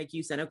does make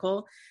you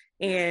cynical.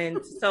 And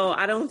so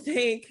I don't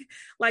think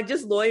like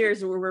just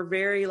lawyers were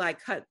very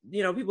like cut,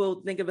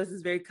 people think of us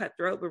as very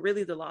cutthroat, but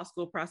really the law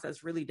school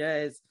process really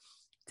does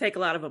take a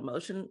lot of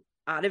emotion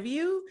out of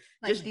you,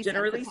 like just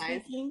generally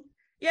speaking.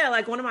 Yeah.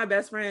 Like one of my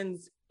best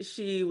friends,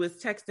 she was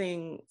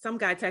texting, some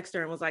guy texted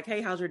her and was like,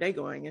 hey, how's your day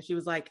going? And she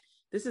was like,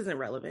 this isn't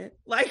relevant.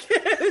 Like,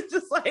 it's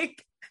just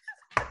like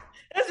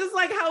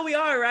how we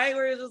are, right?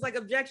 Where it's just like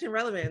objection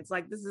relevance.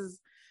 Like, this is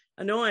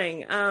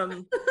annoying.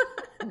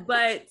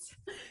 But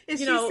is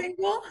she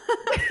single?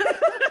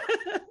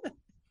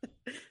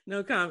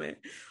 No comment.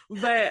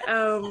 But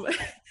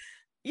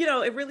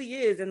it really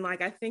is. And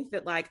like I think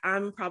that like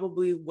I'm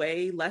probably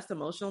way less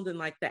emotional than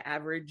like the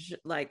average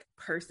like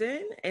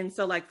person. And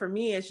so like for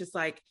me, it's just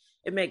like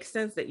it makes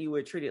sense that you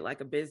would treat it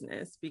like a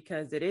business,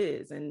 because it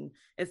is, and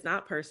it's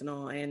not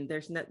personal, and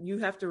you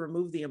have to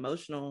remove the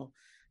emotional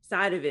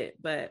side of it.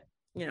 But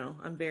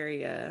I'm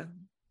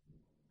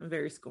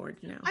very scorned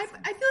now. I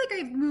feel like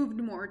I've moved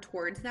more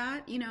towards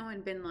that,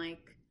 and been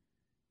like,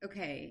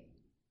 okay,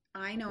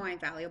 I know I'm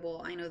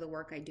valuable. I know the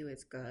work I do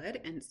is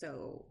good. And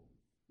so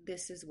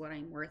this is what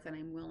I'm worth, and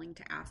I'm willing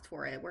to ask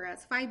for it.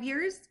 Whereas 5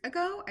 years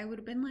ago, I would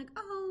have been like,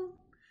 oh,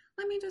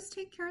 let me just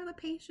take care of the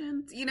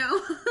patients,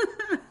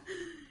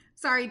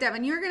 Sorry,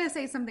 Devin, you were going to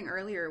say something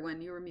earlier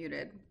when you were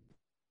muted.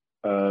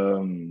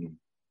 It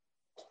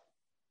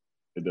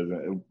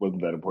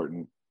wasn't that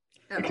important.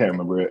 Oh, I can't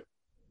remember it.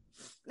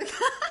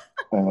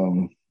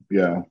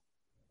 Yeah.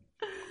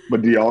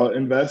 But do y'all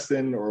invest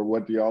in, or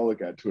what do y'all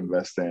look at to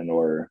invest in,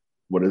 or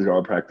what is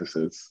y'all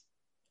practices?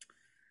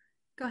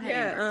 Go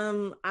ahead.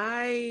 Yeah,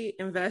 I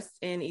invest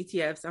in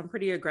ETFs. I'm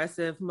pretty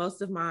aggressive.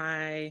 Most of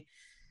my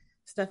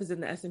stuff is in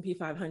the S&P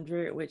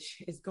 500,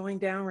 which is going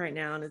down right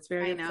now, and it's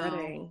very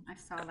upsetting. I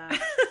saw that.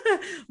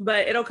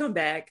 But it'll come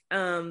back.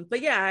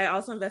 But yeah, I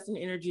also invest in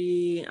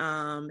energy,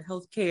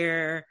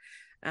 healthcare,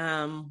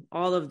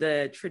 all of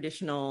the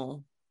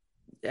traditional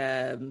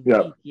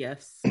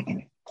ETFs,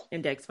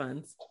 index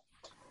funds.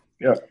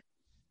 Yeah.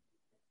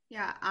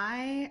 Yeah,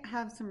 I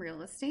have some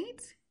real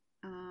estate.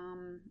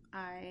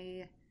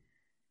 I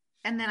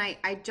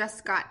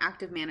just got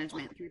active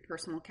management through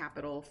Personal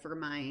Capital for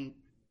my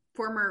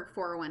former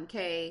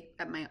 401k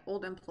at my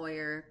old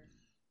employer,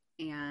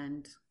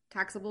 and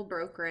taxable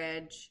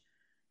brokerage,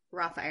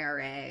 Roth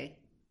IRA.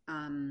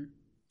 I'm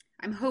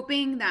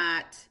hoping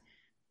that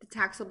the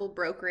taxable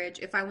brokerage,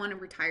 if I want to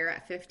retire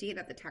at 50,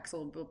 that the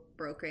taxable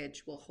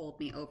brokerage will hold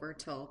me over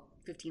till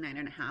 59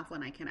 and a half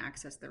when I can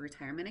access the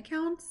retirement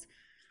accounts.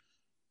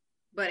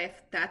 But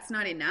if that's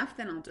not enough,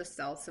 then I'll just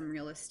sell some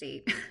real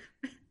estate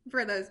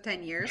for those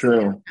 10 years.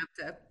 True.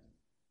 So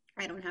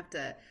I don't have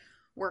to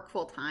work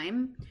full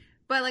time.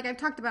 But like I've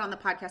talked about on the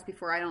podcast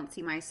before, I don't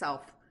see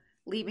myself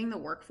leaving the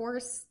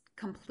workforce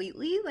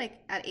completely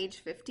like at age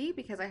 50,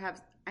 because I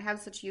have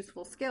such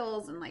useful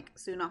skills, and like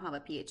soon I'll have a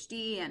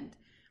PhD, and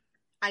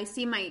I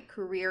see my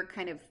career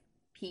kind of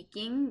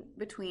peaking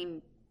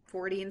between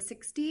 40 and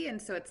 60.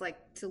 And so it's like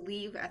to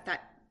leave at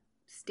that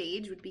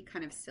stage would be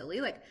kind of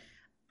silly. Like,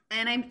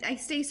 and I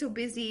stay so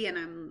busy,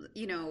 and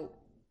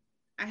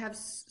I have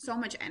so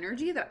much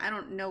energy that I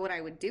don't know what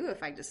I would do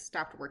if I just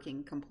stopped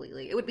working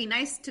completely. It would be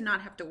nice to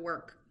not have to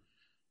work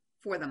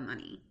for the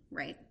money,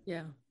 right?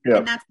 Yeah.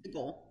 And that's the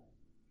goal.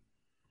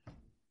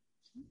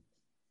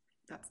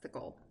 That's the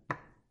goal.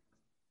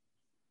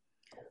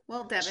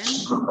 Well, Devin,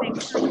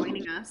 thanks for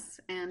joining us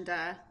and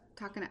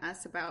talking to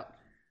us about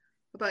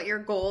your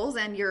goals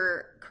and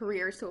your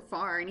career so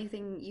far.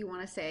 Anything you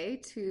want to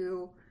say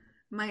to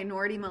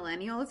minority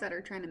millennials that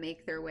are trying to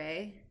make their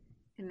way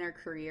in their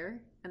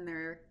career and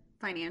their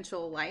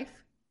financial life?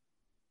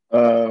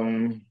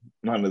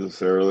 Not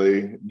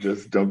necessarily.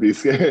 Just don't be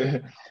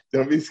scared.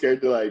 Don't be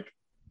scared to like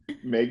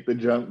make the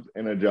jump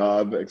in a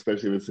job,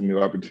 especially if it's a new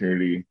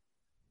opportunity,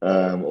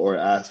 or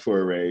ask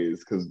for a raise,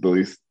 because the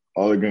least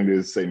all they're going to do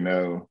is say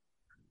no,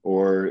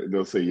 or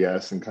they'll say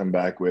yes and come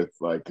back with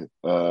like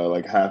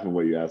half of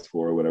what you asked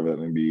for, or whatever that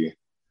may be.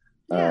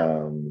 Yeah.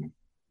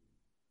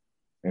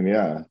 And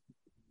yeah,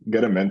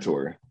 get a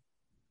mentor.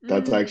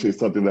 That's actually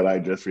something that I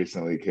just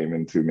recently came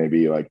into,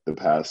 maybe like the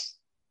past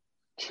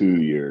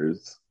 2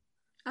 years.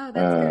 Oh,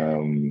 that's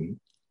good.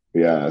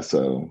 Yeah,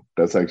 so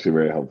that's actually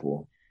very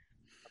helpful.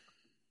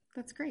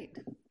 That's great.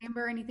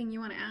 Amber, anything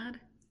you want to add?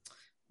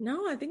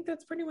 No, I think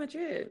that's pretty much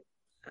it.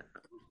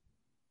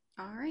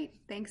 All right.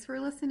 Thanks for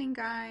listening,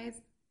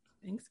 guys.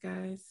 Thanks,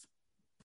 guys.